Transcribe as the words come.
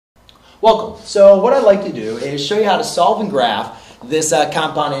Welcome. So what I'd like to do is show you how to solve and graph this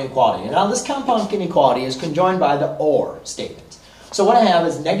compound inequality. And now this compound inequality is conjoined by the OR statement. So what I have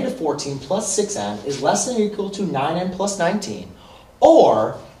is negative 14 plus 6n is less than or equal to 9n plus 19,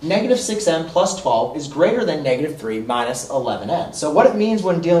 or negative 6n plus 12 is greater than negative 3 minus 11n. So what it means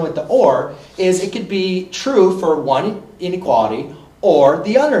when dealing with the OR is it could be true for one inequality or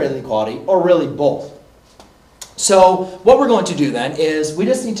the other inequality, or really both. So what we're going to do then is we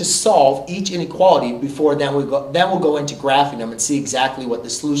just need to solve each inequality before then we'll go into graphing them and see exactly what the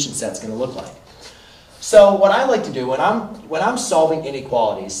solution set's going to look like. So what I like to do when I'm solving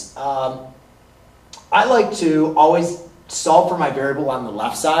inequalities, I like to always solve for my variable on the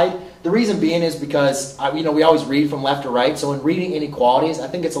left side. The reason being is because we always read from left to right. So when reading inequalities, I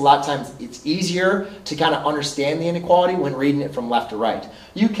think it's a lot of times it's easier to kind of understand the inequality when reading it from left to right.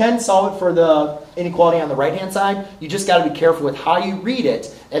 You can solve it for the inequality on the right hand side. You just got to be careful with how you read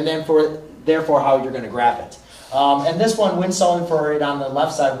it, and then therefore how you're going to graph it. And this one, when solving for it on the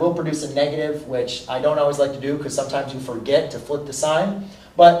left side, will produce a negative, which I don't always like to do because sometimes you forget to flip the sign.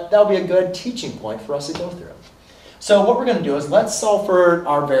 But that'll be a good teaching point for us to go through. So what we're going to do is let's solve for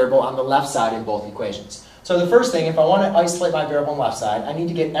our variable on the left side in both equations. So the first thing, if I want to isolate my variable on the left side, I need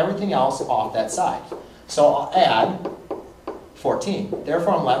to get everything else off that side. So I'll add 14.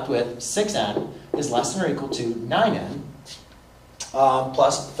 Therefore, I'm left with 6n is less than or equal to 9n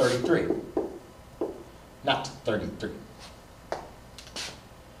plus 33. Not 33.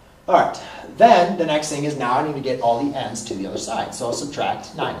 All right. Then the next thing is now I need to get all the n's to the other side. So I'll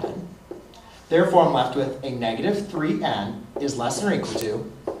subtract 9n. Therefore, I'm left with a negative 3n is less than or equal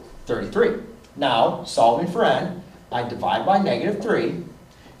to 33. Now, solving for n, I divide by negative 3,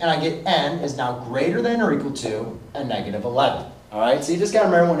 and I get n is now greater than or equal to a negative 11. All right, so you just got to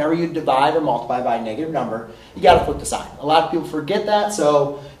remember whenever you divide or multiply by a negative number, you got to flip the sign. A lot of people forget that,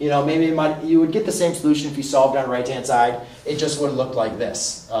 so maybe you would get the same solution if you solved on the right-hand side. It just would have looked like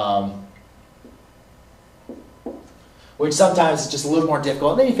this. Which sometimes is just a little more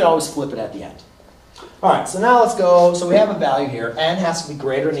difficult, and then you can always flip it at the end. All right, so now let's go. So we have a value here. N has to be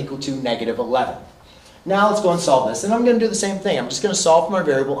greater than or equal to negative 11. Now let's go and solve this, and I'm going to do the same thing. I'm just going to solve for my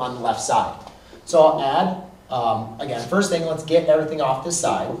variable on the left side. So I'll add, again, first thing, let's get everything off this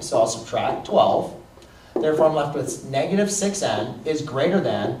side. So I'll subtract 12. Therefore, I'm left with negative 6n is greater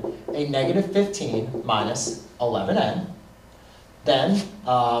than a negative 15 minus 11n. Then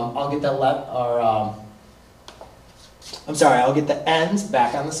I'll get the I'll get the n's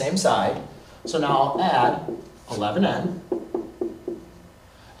back on the same side. So now I'll add 11n.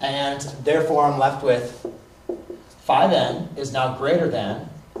 And therefore, I'm left with 5n is now greater than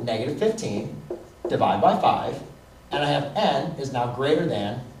negative 15 divided by 5. And I have n is now greater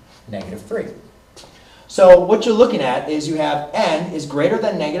than negative 3. So what you're looking at is you have n is greater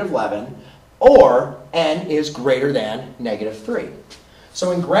than negative 11, or n is greater than negative 3.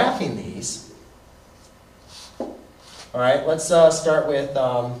 So in graphing these, all right, let's start with,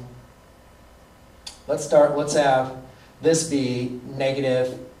 let's have this be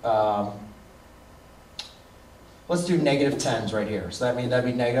negative, let's do negative 10s right here. So that'd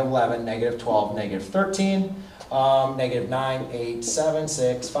be negative 11, negative 12, negative 13, negative 9, 8, 7,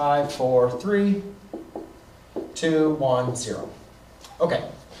 6, 5, 4, 3, 2, 1, 0. Okay.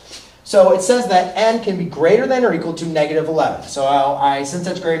 So it says that n can be greater than or equal to negative 11. So since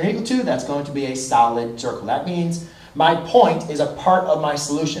that's greater than or equal to, that's going to be a solid circle. That means my point is a part of my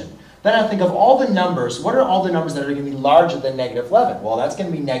solution. Then I think of all the numbers. What are all the numbers that are going to be larger than negative 11? Well, that's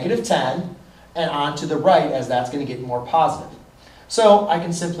going to be negative 10, and on to the right, as that's going to get more positive. So I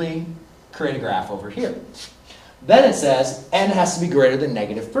can simply create a graph over here. Then it says n has to be greater than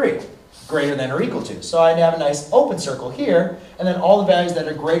negative 3, greater than or equal to. So I have a nice open circle here, and then all the values that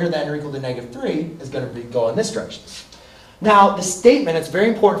are greater than or equal to negative 3 is going to go in this direction. Now, the statement, it's very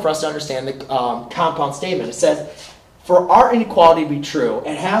important for us to understand the compound statement. It says, for our inequality to be true,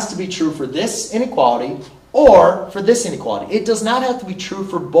 it has to be true for this inequality or for this inequality. It does not have to be true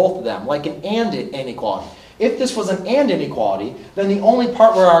for both of them, like an AND inequality. If this was an AND inequality, then the only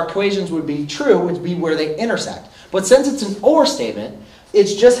part where our equations would be true would be where they intersect. But since it's an OR statement, it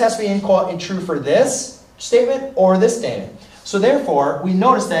just has to be true for this statement or this statement. So therefore, we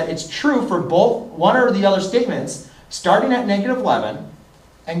notice that it's true for both one or the other statements, starting at negative 11,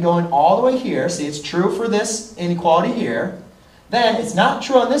 and going all the way here. See, it's true for this inequality here. Then it's not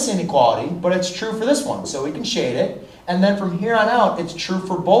true on this inequality, but it's true for this one. So we can shade it. And then from here on out, it's true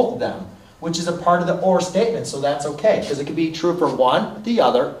for both of them, which is a part of the OR statement. So that's okay, because it can be true for one, the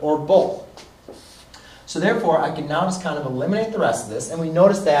other, or both. So therefore, I can now just kind of eliminate the rest of this. And we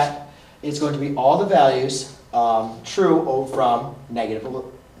notice that it's going to be all the values true from negative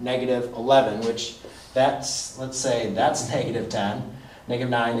negative 11, which that's, let's say that's negative 10, negative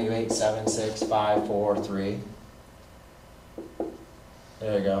 9, negative 8, 7, 6, 5, 4, 3.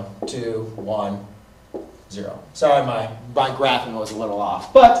 There you go, 2, 1, 0. Sorry, my graphing was a little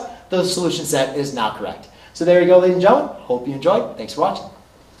off, but the solution set is now correct. So there you go, ladies and gentlemen. Hope you enjoyed. Thanks for watching.